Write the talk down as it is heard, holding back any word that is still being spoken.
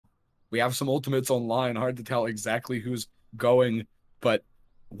We have some ultimates online. Hard to tell exactly who's going, but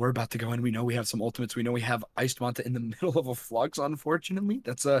we're about to go in. We know we have some ultimates. We know we have Iced Manta in the middle of a flux, unfortunately.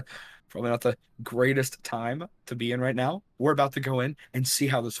 That's probably not the greatest time to be in right now. We're about to go in and see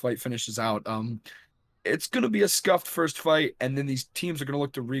how this fight finishes out. It's gonna be a scuffed first fight, and then these teams are gonna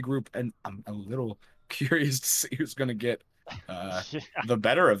look to regroup, and I'm a little curious to see who's gonna get the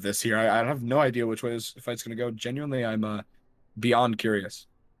better of this here. I have no idea which way this fight's gonna go. Genuinely, I'm beyond curious.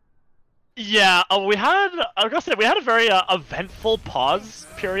 Yeah, I was gonna say, we had a very eventful pause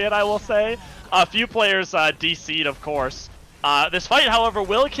period, I will say. A few players DC'd, of course. This fight, however,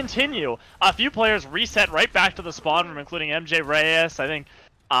 will continue. A few players reset right back to the spawn room, including MJ Reyes. I think,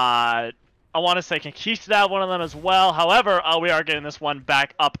 I want to say Conquistador, one of them as well. However, we are getting this one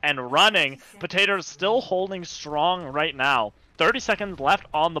back up and running. Potaters still holding strong right now. 30 seconds left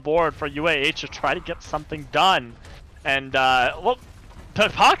on the board for UAH to try to get something done. And, well,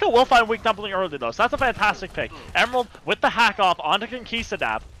 Paka will find Weak Dumpling early, though, so that's a fantastic pick. Emerald with the hack off onto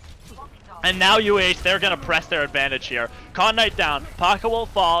Conquistador. And now UAH, they're going to press their advantage here. Con Knight down. Paka will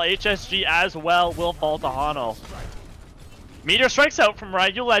fall. HSG as well will fall to Hano. Meteor strikes out from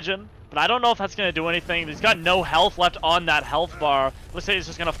Ragu Legend, but I don't know if that's going to do anything. He's got no health left on that health bar. Looks like he's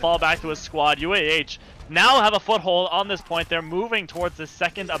just going to fall back to his squad. UAH now have a foothold on this point. They're moving towards the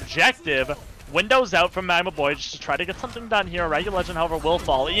second objective. Windows out from Magma Boy just to try to get something done here. Regular Legend, however, will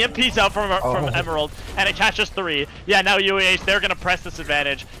fall. EMP's out from Emerald, and it catches 3. Yeah, now UAH, they're going to press this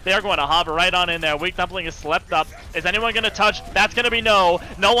advantage. They're going to hover right on in there. Weak Dumpling is slept up. Is anyone going to touch? That's going to be no.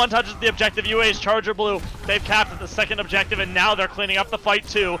 No one touches the objective. UAH Charger Blue. They've capped at the second objective, and now they're cleaning up the fight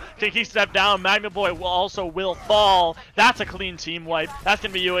too. Kinky step down. Magma Boy will fall. That's a clean team wipe. That's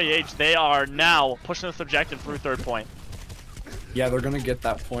going to be UAH. They are now pushing this objective through third point. Yeah, they're going to get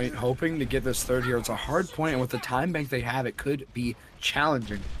that point, hoping to get this third here. It's a hard point, and with the time bank they have, it could be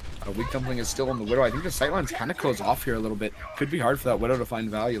challenging. Weak Dumpling is still on the Widow. I think the sightline's kind of closed off here a little bit. Could be hard for that Widow to find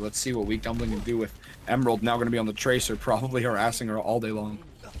value. Let's see what Weak Dumpling can do with Emerald now going to be on the Tracer, probably harassing her all day long.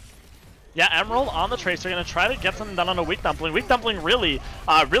 Yeah, Emerald on the Tracer, going to try to get something done on a Weak Dumpling. Weak Dumpling really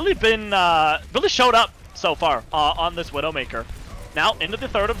showed up so far on this Widowmaker. Now, into the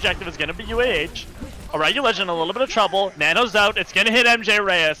third objective is going to be UAH. A Regular Legend in a little bit of trouble. Nano's out. It's going to hit MJ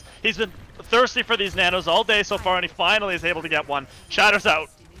Reyes. He's been thirsty for these nanos all day so far, and he finally is able to get one. Shatter's out.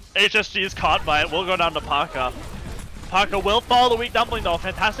 HSG is caught by it. We'll go down to Paka. Paka will follow the Weak Dumpling, though.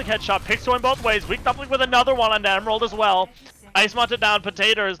 Fantastic headshot. Picks going both ways. Weak Dumpling with another one on Emerald as well. Ice Mounted down.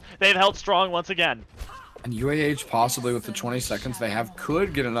 Potaters. They've held strong once again. And UAH, possibly with the 20 seconds they have,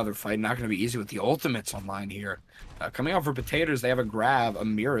 could get another fight. Not going to be easy with the ultimates online here. Coming out for Potaters, they have a grab, a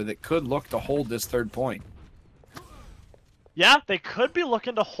mirror that could look to hold this third point. Yeah, they could be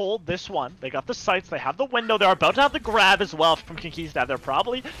looking to hold this one. They got the sights, they have the window, they're about to have the grab as well from Conquistador. They're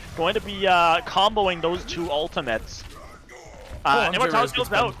probably going to be comboing those two ultimates. Immortality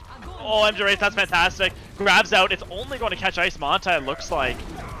goes out. Oh, MJ Race, that's fantastic. Grabs out, it's only going to catch Ice Manta, it looks like.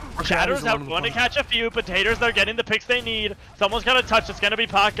 Shatter's out, going to catch a few. Potaters, they're getting the picks they need. Someone's going to touch. It's going to be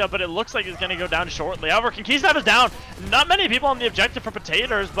Paka, but it looks like he's going to go down shortly. However, Conquistador is down. Not many people on the objective for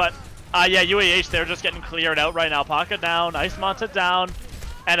Potaters, but yeah, UAH, they're just getting cleared out right now. Paka down, Ice Manta down.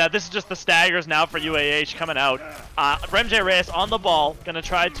 And this is just the staggers now for UAH coming out. MJ Reyes on the ball, going to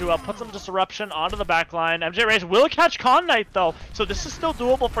try to put some disruption onto the back line. MJ Reyes will catch Con Knight, though, so this is still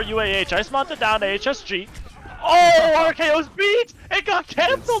doable for UAH. Ice Manta down to HSG. Oh, RKO's beat! It got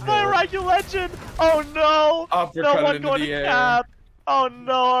cancelled by a Regular Legend! Oh no! No one going to cap! Oh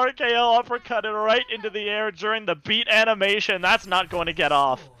no, RKO uppercutted right into the air during the beat animation. That's not going to get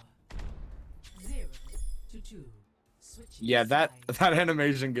off. Yeah, that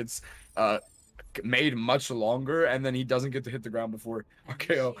animation gets made much longer, and then he doesn't get to hit the ground before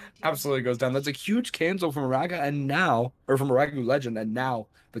RKO absolutely goes down. That's a huge cancel from Raga, and now, or from a Ragu Legend, and now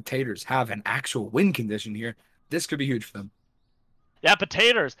Potaters have an actual win condition here. This could be huge for them. Yeah,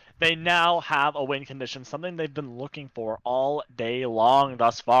 Potaters, they now have a win condition, something they've been looking for all day long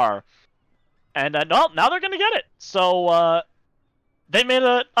thus far. And no, now they're going to get it. So they made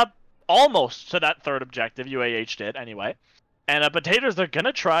a almost to that third objective, UAH did anyway. And Potaters, they're going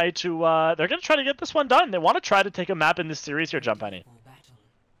to try to get this one done. They want to try to take a map in this series here, Jump Penny.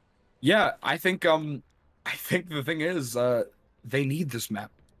 Yeah, I think the thing is they need this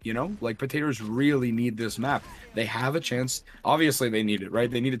map. You know, like Potaters really need this map. They have a chance. Obviously, they need it,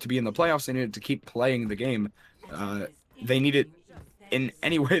 right? They need it to be in the playoffs. They need it to keep playing the game. They need it in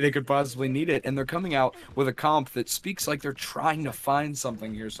any way they could possibly need it. And they're coming out with a comp that speaks like they're trying to find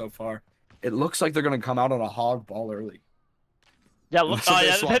something here so far. It looks like they're going to come out on a hog ball early. Yeah, look, So they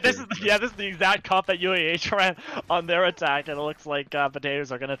yeah, swapped this it. is the exact comp that UAH ran on their attack, and it looks like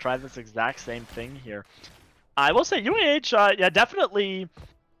Potaters are gonna try this exact same thing here. I will say UAH, yeah, definitely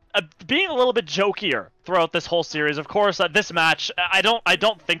being a little bit jokier throughout this whole series. Of course, this match, I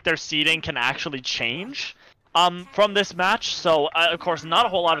don't think their seeding can actually change from this match. So of course, not a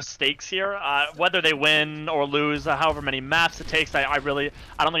whole lot of stakes here. Whether they win or lose, however many maps it takes, I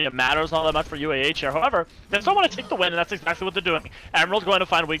don't think it matters all that much for UAH here. However, they still want to take the win, and that's exactly what they're doing. Emerald's going to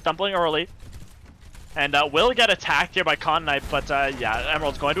find Weak Dumpling early. And will get attacked here by Con Knight, but yeah,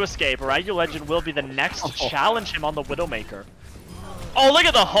 Emerald's going to escape. Ragu Legend will be the next to challenge him on the Widowmaker. Oh, look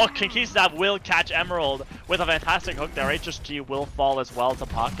at the hook! Conquistador will catch Emerald with a fantastic hook there. HSG will fall as well to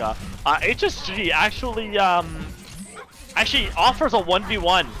Paka. HSG actually offers a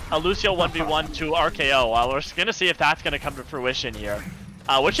 1v1, a Lucio 1v1 to RKO. We're just gonna see if that's gonna come to fruition here,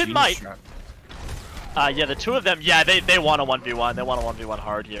 which it might. Yeah, the two of them, yeah, they want a 1v1. They want a 1v1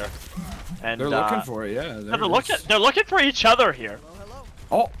 hard here. And they're looking for it, yeah. They're looking for each other here.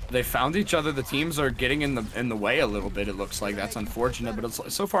 Oh, they found each other. The teams are getting in the way a little bit. It looks like that's unfortunate, but it's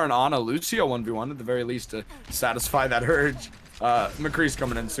so far an Ana Lucio 1v1 at the very least to satisfy that urge. McCree's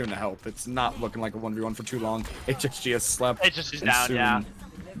coming in soon to help. It's not looking like a 1v1 for too long. HSG has slept. HSG's down, yeah.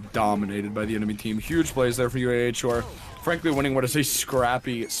 Dominated by the enemy team. Huge plays there for UAH, or frankly winning what is a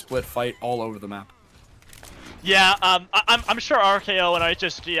scrappy split fight all over the map. Yeah, I'm sure RKO and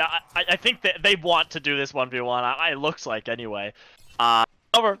HSG, I think that they want to do this 1v1. It looks like anyway.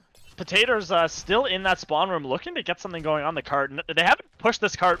 However, Potaters still in that spawn room looking to get something going on the cart. They haven't pushed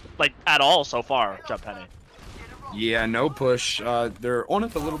this cart like at all so far, Jump Penny. Yeah, no push. They're on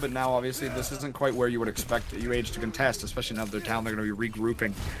it a little bit now, obviously. This isn't quite where you would expect UAH to contest, especially now that they're down. They're going to be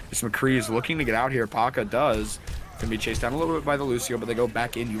regrouping. This McCree is looking to get out here. Paka does. Can be chased down a little bit by the Lucio, but they go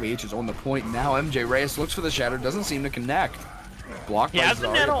back in. UAH is on the point now. MJ Reyes looks for the shatter, doesn't seem to connect. Blocked by He has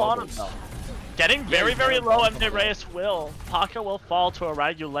the nano on him, though. Getting very, very low, MJ Reyes will. Paka will fall to a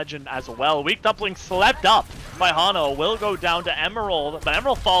Ragu Legend as well. Weak Dumpling slept up by Hano. Will go down to Emerald, but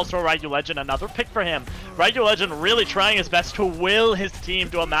Emerald falls to a Ragu Legend. Another pick for him. Ragu Legend really trying his best to will his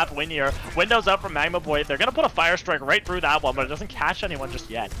team to a map win here. Windows up from Magma Boy. They're going to put a Fire Strike right through that one, but it doesn't catch anyone just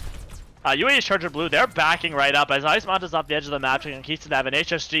yet. UAH Charger Blue, they're backing right up as Ice Mount is off the edge of the map to Conquistador and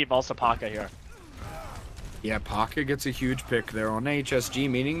HSG falls to Paka here. Yeah, Paka gets a huge pick there on HSG,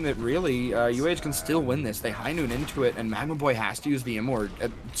 meaning that really UAH can still win this. They high noon into it, and Magma Boy has to use the Immord at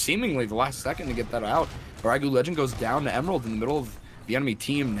seemingly the last second to get that out. Ragu Legend goes down to Emerald in the middle of the enemy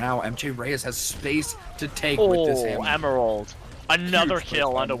team now. MJ Reyes has space to take with this hammer. Emerald. Another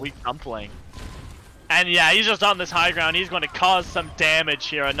kill on a Weak Dumpling. And yeah, he's just on this high ground. He's going to cause some damage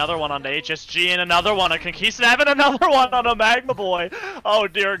here. Another one on the HSG, and another one on Conquistador, and another one on a Magma Boy. Oh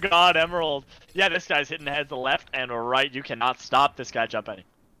dear God, Emerald. Yeah, this guy's hitting heads to left and right. You cannot stop this guy, Jump Penny.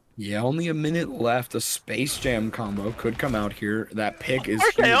 Yeah, only a minute left. A Space Jam combo could come out here. That pick is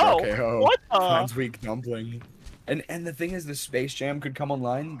RKO. huge. RKO. What the? Finds Weak Dumpling. And the thing is, the Space Jam could come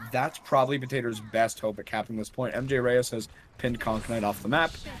online. That's probably Potator's best hope at capping this point. MJ Reyes has pinned Conk Knight off the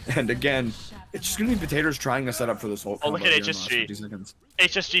map. And again, it's just going to be Potators trying to set up for this whole combo. Oh, look at HSG.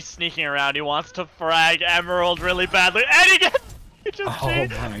 HSG sneaking around. He wants to frag Emerald really badly. And he gets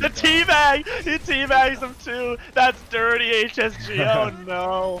HSG. The teabag. He teabags him too. That's dirty HSG. Oh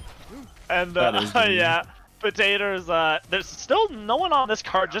no. And yeah. Potators, there's still no one on this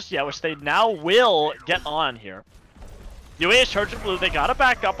card just yet, which they now will get on here. UAH Charger Blue, they gotta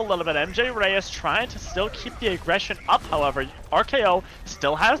back up a little bit. MJ Reyes trying to still keep the aggression up, however. RKO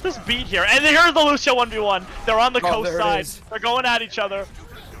still has this beat here. And here's the Lucio 1v1. They're on the coast side. They're going at each other.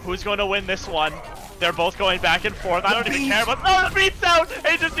 Who's going to win this one? They're both going back and forth. I don't even care, but the beat's out!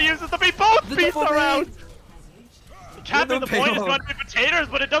 HSG uses the beat. Both beats are out! Capping the point is going to be Potators,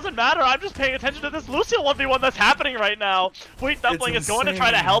 but it doesn't matter. I'm just paying attention to this Lucio 1v1 that's happening right now. Weak Dumpling is going to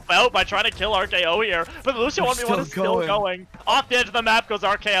try to help out by trying to kill RKO here, but the Lucio 1v1 is still going. Off the edge of the map goes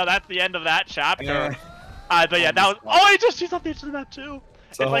RKO. That's the end of that chapter. Yeah. But yeah, that was. Oh, HSG's off the edge of the map too.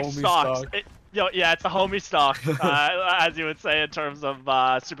 It's like stocks. Yeah, it's a homie stock, as you would say in terms of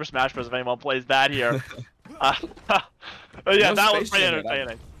Super Smash Bros. If anyone plays that here. But yeah, that was pretty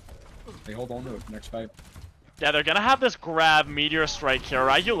entertaining. They hold on to it for next fight. Yeah, they're going to have this grab Meteor Strike here.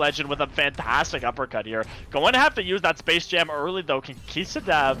 Ragu Legend with a fantastic uppercut here. Going to have to use that Space Jam early, though.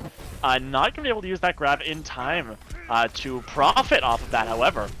 Conquistador not going to be able to use that grab in time to profit off of that,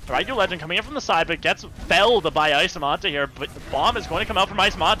 however. Ragu Legend coming in from the side, but gets felled by Ice Manta here. But the bomb is going to come out from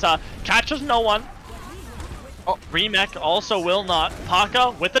Ice Manta. Catches no one. Oh, Remech also will not.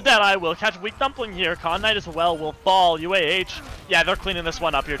 Paka with the Deadeye will catch Weak Dumpling here. Con Knight as well will fall. UAH. Yeah, they're cleaning this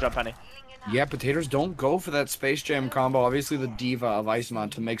one up here, Jump Penny. Yeah, Potaters don't go for that Space Jam combo. Obviously, the Diva of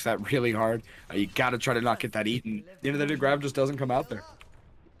Icemont makes that really hard. You gotta try to not get that eaten. At the end of the day, Grab just doesn't come out there.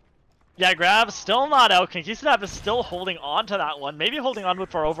 Yeah, Grab still not out. Conquistador is still holding on to that one. Maybe holding on to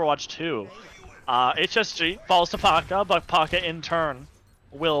it for Overwatch 2. HSG falls to Paka, but Paka in turn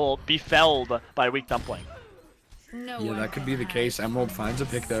will be felled by Weak Dumpling. Yeah, that could be the case. Emerald finds a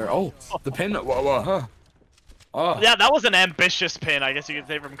pick there. Oh, the pin. Whoa, huh? Oh. Yeah, that was an ambitious pin, I guess you could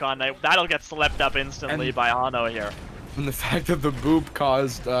say, from Con Knight. That'll get swept up instantly by Ano here. And the fact that the boop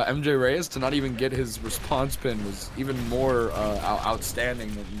caused MJ Reyes to not even get his response pin was even more outstanding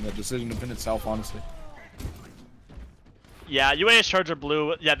than the decision to pin itself, honestly. Yeah, UAH Charger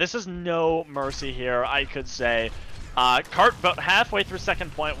Blue. Yeah, this is no mercy here, I could say. Cart about halfway through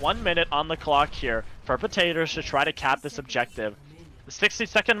second point, 1 minute on the clock here for Potaters to try to cap this objective. The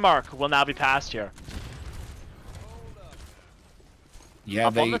 60-second mark will now be passed here.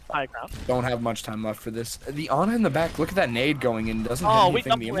 Yeah, they don't have much time left for this. The Ana in the back, look at that nade going in. Doesn't have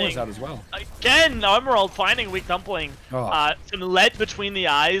anything. The Emerald's out as well. Again, Emerald finding Weak Dumpling. Some lead between the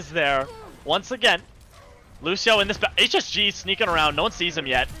eyes there. Once again, Lucio in this HSG sneaking around. No one sees him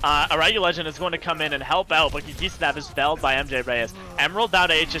yet. Arayu Legend is going to come in and help out, but Conquistador is felled by MJ Reyes. Emerald down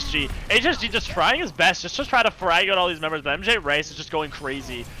to HSG. HSG just trying his best just to try to frag out all these members, but MJ Reyes is just going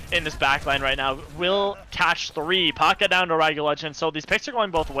crazy in this backline right now. Will catch 3. Paka down to Arayu Legend. So these picks are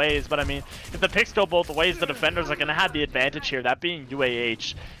going both ways, but I mean, if the picks go both ways, the defenders are going to have the advantage here, that being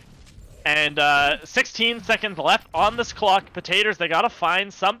UAH. And 16 seconds left on this clock. Potaters, they gotta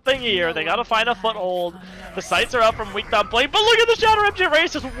find something here. They gotta find a foothold. The sights are up from Weak Dumpling, but look at the shadow. MJ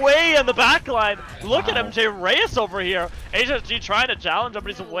Reyes is way in the back line. Look at MJ Reyes over here. HSG trying to challenge him,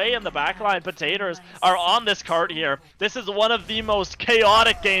 but he's way in the back line. Potaters are on this cart here. This is one of the most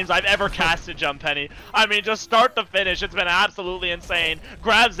chaotic games I've ever casted, Jumpenny. I mean, just start to finish, it's been absolutely insane.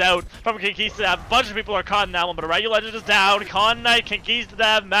 Grabs out from Conquistador. A bunch of people are caught in that one, but Arayu Legend is down. Con Knight,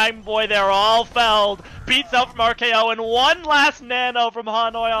 Conquistador, Magma Boy, they're all felled. Beats out from RKO, and one last nano from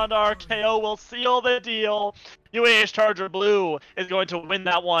Hanoi onto RKO will seal the deal. UAH Charger Blue is going to win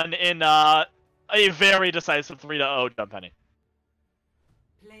that one in a very decisive 3-0, Jumpenny.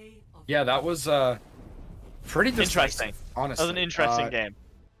 Yeah, that was pretty interesting. Honestly, that was an interesting game.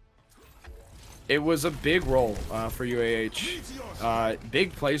 It was a big role for UAH.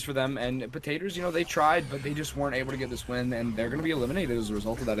 Big plays for them, and Potaters, you know, they tried, but they just weren't able to get this win, and they're going to be eliminated as a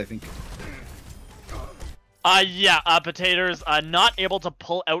result of that, I think. Potaters not able to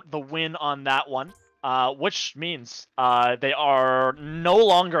pull out the win on that one, which means they are no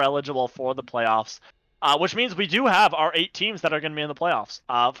longer eligible for the playoffs. Which means we do have our 8 teams that are going to be in the playoffs.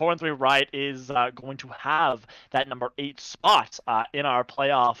 4-3 Riot is going to have that number 8 spot in our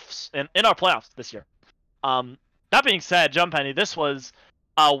playoffs in our playoffs this year. That being said, Jumpenny, this was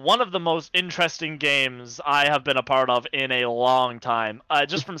one of the most interesting games I have been a part of in a long time.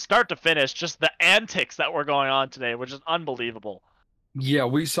 Just from start to finish, just the antics that were going on today were just unbelievable. Yeah,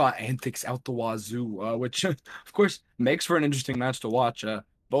 we saw antics out the wazoo, which of course makes for an interesting match to watch.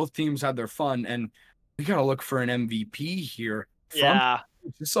 Both teams had their fun, and we gotta look for an MVP here.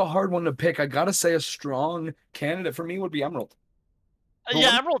 It's a hard one to pick. I gotta say a strong candidate for me would be Emerald.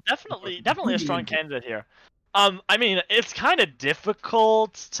 Yeah, Emerald definitely a strong candidate here. I mean, it's kind of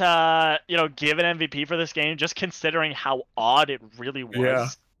difficult to, give an MVP for this game, just considering how odd it really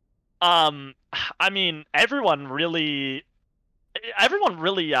was. Yeah. I mean, everyone really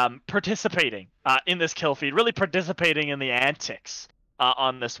participating in this kill feed, really participating in the antics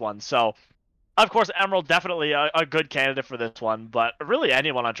on this one. So, of course, Emerald definitely a good candidate for this one, but really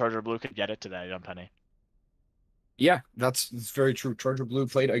anyone on Charger Blue could get it today, Jumpenny. Yeah, that's very true. Charger Blue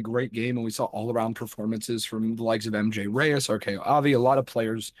played a great game, and we saw all-around performances from the likes of MJ Reyes, RKO Avi, a lot of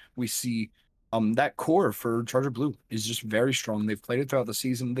players we see. That core for Charger Blue is just very strong. They've played it throughout the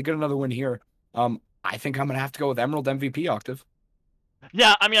season. They get another win here. I think I'm going to have to go with Emerald MVP, Octave.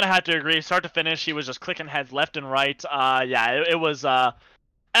 Yeah, I'm going to have to agree. Start to finish, he was just clicking heads left and right. It was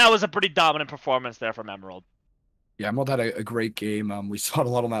a pretty dominant performance there from Emerald. Yeah, Emerald had a great game. We saw it a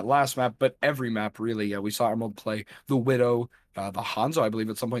lot on that last map, but every map really. Yeah, we saw Emerald play the Widow, the Hanzo, I believe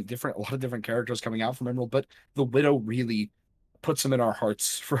at some point, a lot of different characters coming out from Emerald, but the Widow really puts him in our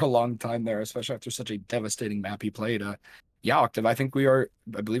hearts for a long time there, especially after such a devastating map he played. Yeah, Octave, I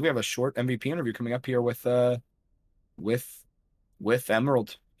believe we have a short MVP interview coming up here with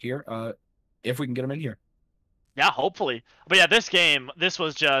Emerald here, if we can get him in here. Yeah, hopefully. But yeah, this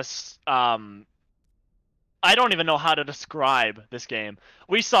was just I don't even know how to describe this game.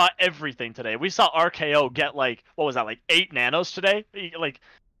 We saw everything today. We saw RKO get what was that, 8 nanos today?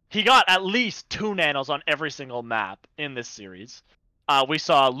 He got at least 2 nanos on every single map in this series. We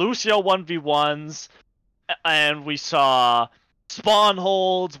saw Lucio 1v1s, and we saw spawn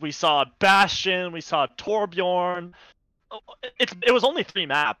holds, we saw Bastion, we saw Torbjorn. It was only 3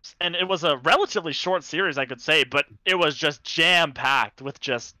 maps, and it was a relatively short series, I could say, but it was just jam packed with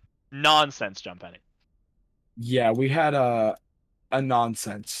just nonsense, Jump Penny. Yeah, we had a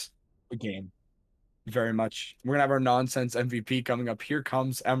nonsense game. Very much. We're gonna have our nonsense MVP coming up. Here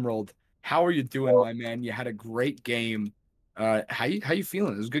comes Emerald. How are you doing, my man? You had a great game. How you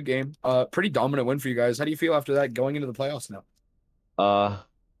feeling? It was a good game. Pretty dominant win for you guys. How do you feel after that going into the playoffs now? Uh,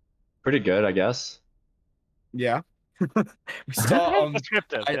 Pretty good, I guess. Yeah. We saw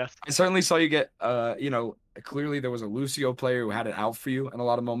Descriptive, I, yes. I certainly saw you get clearly there was a Lucio player who had it out for you in a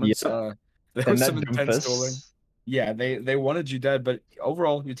lot of moments. Yeah. There And was that some intense dueling. Doomfist. Yeah, they wanted you dead, but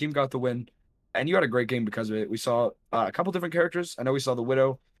overall your team got the win, and you had a great game because of it. We saw a couple different characters. I know we saw the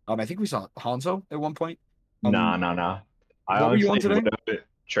Widow. I think we saw Hanzo at one point. Nah, nah, nah. I What were only you on played today? Widow,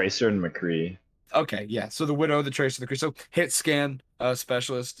 Tracer, and McCree. Okay, yeah. So the Widow, the Tracer, the Crease. So hit scan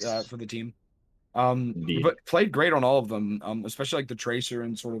specialist for the team. Indeed. But played great on all of them. Especially like the Tracer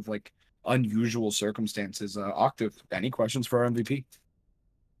in sort of like unusual circumstances. Octave, any questions for our MVP?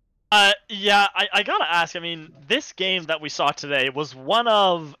 Yeah, I gotta ask. I mean, this game that we saw today was one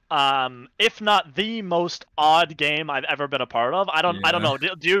of, if not the most odd game I've ever been a part of. I don't Yeah. know.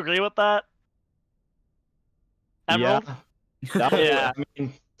 Do you agree with that, Emerald? Yeah. That was, Yeah. I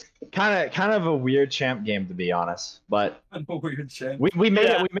mean, kind of a weird champ game, to be honest. But Weird shit. we made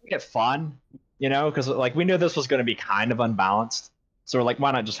Yeah. it fun, because like we knew this was going to be kind of unbalanced. So we're like,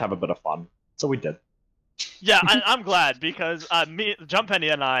 why not just have a bit of fun? So we did. Yeah, I'm glad because me, Jump Penny,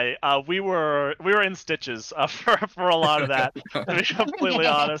 and I, we were in stitches for a lot of that. To be completely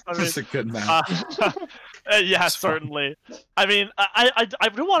honest, I mean, That's a good match. yeah, It's fun. certainly. I mean, I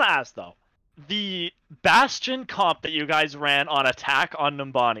do want to ask though, the Bastion comp that you guys ran on attack on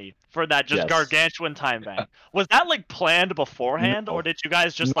Numbani for that just Yes. gargantuan time bank, was that like planned beforehand, No. or did you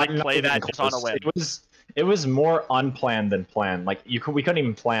guys just like Not play even that just on a close. whim? It was more unplanned than planned. Like we couldn't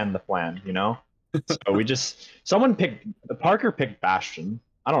even plan the plan, So we just Parker picked Bastion.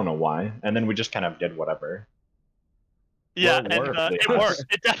 I don't know why, and then we just kind of did whatever. Yeah, Well, it and worked. it worked.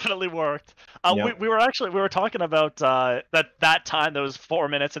 It definitely worked. Yep. We were talking about that time that was 4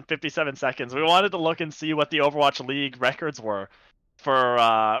 minutes and 57 seconds. We wanted to look and see what the Overwatch League records were for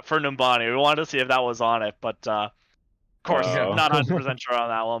Numbani. We wanted to see if that was on it, but of course Oh. not 100% sure on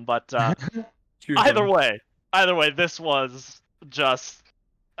that one. But Huge either one. way, this was just.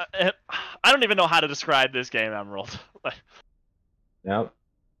 I don't even know how to describe this game, Emerald. Yep. It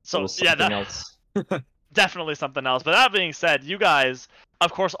So was yeah, something else. definitely something else. But that being said, you guys,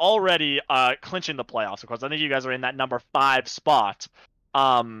 of course, already clinching the playoffs. Of course, I think you guys are in that number 5 spot.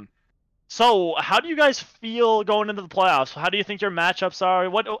 So how do you guys feel going into the playoffs? How do you think your matchups are?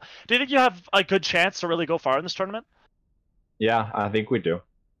 What do you think you have a good chance to really go far in this tournament? Yeah, I think we do.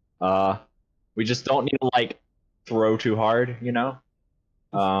 We just don't need to like throw too hard, and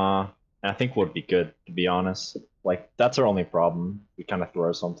I think we'll be good, to be honest. Like that's our only problem. We kind of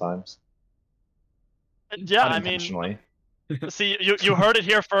throw sometimes. Yeah, I mean, Unintentionally. see, you heard it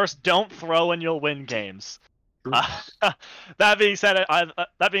here first. Don't throw and you'll win games. That being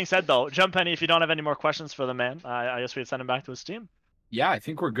said, though, Jump Penny, if you don't have any more questions for the man, I guess we'd send him back to his team. Yeah, I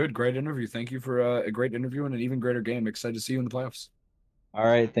think we're good. Great interview. Thank you for a great interview and an even greater game. Excited to see you in the playoffs. All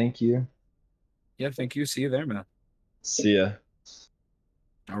right, thank you. Yeah, thank you. See you there, man. See ya.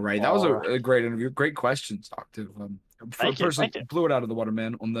 All right, that was a great interview. Great questions, Octave. Thank you, Personally, thank you. blew it out of the water,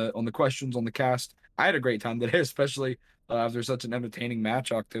 man. On the questions, on the cast, I had a great time today, especially after such an entertaining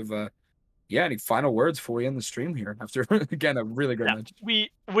match, Octave. Yeah, any final words for you in the stream here after again a really great Yeah, match?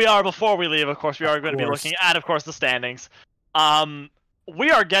 we are, before we leave, of course, we are going to be looking at, of course, the standings.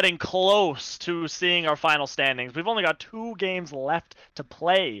 We are getting close to seeing our final standings. We've only got 2 games left to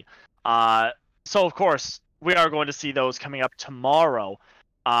play. So of course we are going to see those coming up tomorrow.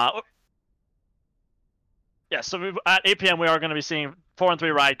 Yeah, so at 8 p.m. we are going to be seeing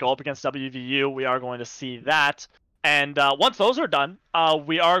 4-3 Riot go up against WVU. We are going to see that. And once those are done,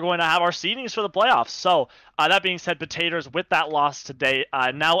 we are going to have our seedings for the playoffs. So that being said, Potaters, with that loss today,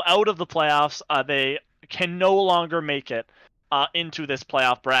 now out of the playoffs, they can no longer make it into this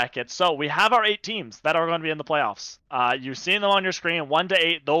playoff bracket. So we have our 8 teams that are going to be in the playoffs. You've seen them on your screen, 1 to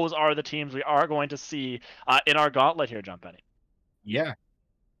 8. Those are the teams we are going to see in our gauntlet here, Jump Penny. Yeah,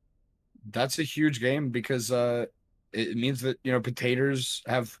 that's a huge game because it means that Potaters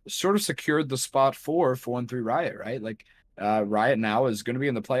have sort of secured the spot for 4-3 Riot, right? Like Riot now is going to be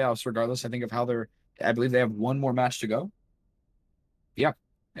in the playoffs regardless. I think of how I believe they have 1 more match to go. Yeah,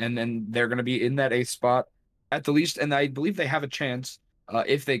 and then they're going to be in that 8th spot. at the least, and I believe they have a chance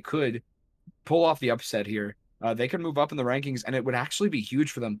if they could pull off the upset here. They could move up in the rankings, and it would actually be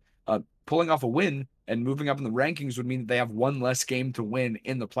huge for them. Pulling off a win and moving up in the rankings would mean that they have one less game to win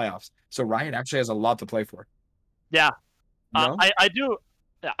in the playoffs. So Riot actually has a lot to play for. Yeah, No? I do.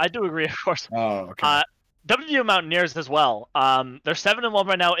 Yeah, I do agree, of course. Oh, okay. WVU Mountaineers as well. They're 7-1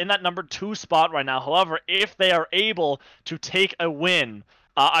 right now in that number 2 spot right now. However, if they are able to take a win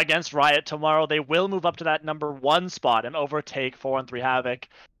against Riot tomorrow, they will move up to that number 1 spot and overtake 4-3 Havoc.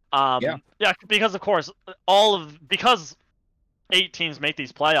 Yeah, because of course, because 8 teams make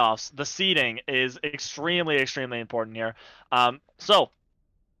these playoffs, the seeding is extremely, extremely important here. So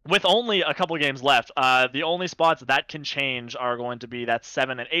with only a couple games left, the only spots that can change are going to be that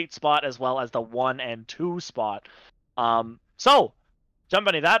 7 and 8 spot, as well as the 1 and 2 spot. So,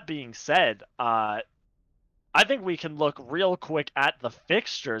 Jumpany, that being said, I think we can look real quick at the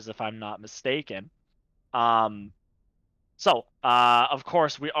fixtures, if I'm not mistaken. So, of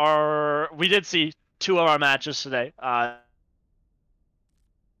course, we did see 2 of our matches today.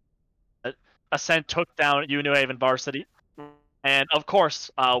 Ascent took down UNew and Varsity. And of course,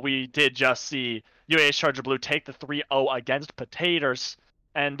 we did just see UAH Charger Blue take the 3-0 against Potaters.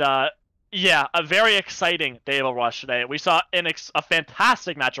 And yeah, a very exciting day of a rush today. We saw a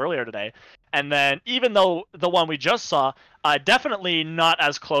fantastic match earlier today. And then even though the one we just saw, definitely not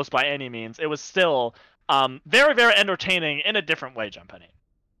as close by any means, it was still very, very entertaining in a different way, Jumpany.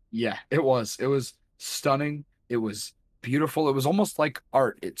 Yeah, it was. It was stunning. It was beautiful. It was almost like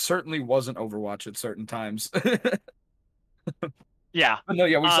art. It certainly wasn't Overwatch at certain times. Yeah. But no,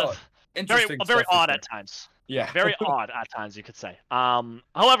 yeah, we saw interesting very stuff odd there. at times. Yeah. Very odd at times, you could say.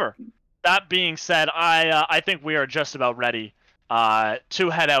 However, that being said, I think we are just about ready to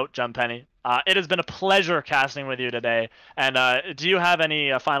head out, Jumpany. It has been a pleasure casting with you today. And do you have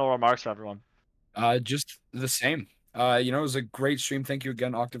any final remarks for everyone? Just the same. It was a great stream. Thank you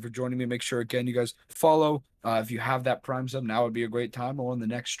again, Octa, for joining me. Make sure again you guys follow. If you have that Prime sub, now would be a great time. Or on the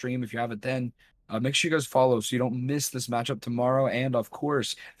next stream, if you have it then. Make sure you guys follow so you don't miss this matchup tomorrow. And of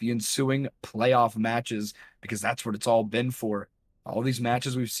course, the ensuing playoff matches, because that's what it's all been for. All these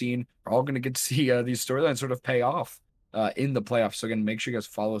matches we've seen are all going to get to see these storylines sort of pay off in the playoffs. So again, make sure you guys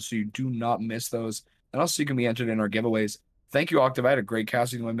follow so you do not miss those. And also you can be entered in our giveaways. Thank you, Octave. I had a great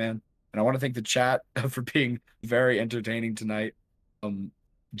casting, my man. And I want to thank the chat for being very entertaining tonight.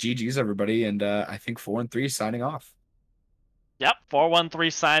 GG's, everybody. And I think 4-3 signing off. Yep, 413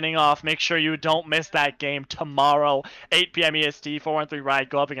 signing off. Make sure you don't miss that game tomorrow, 8 p.m. EST. 413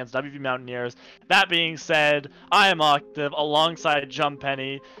 Riot go up against WV Mountaineers. That being said, I am Octave alongside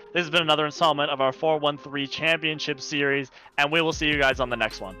Jumpany. This has been another installment of our 413 Championship Series, and we will see you guys on the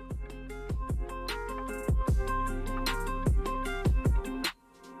next one.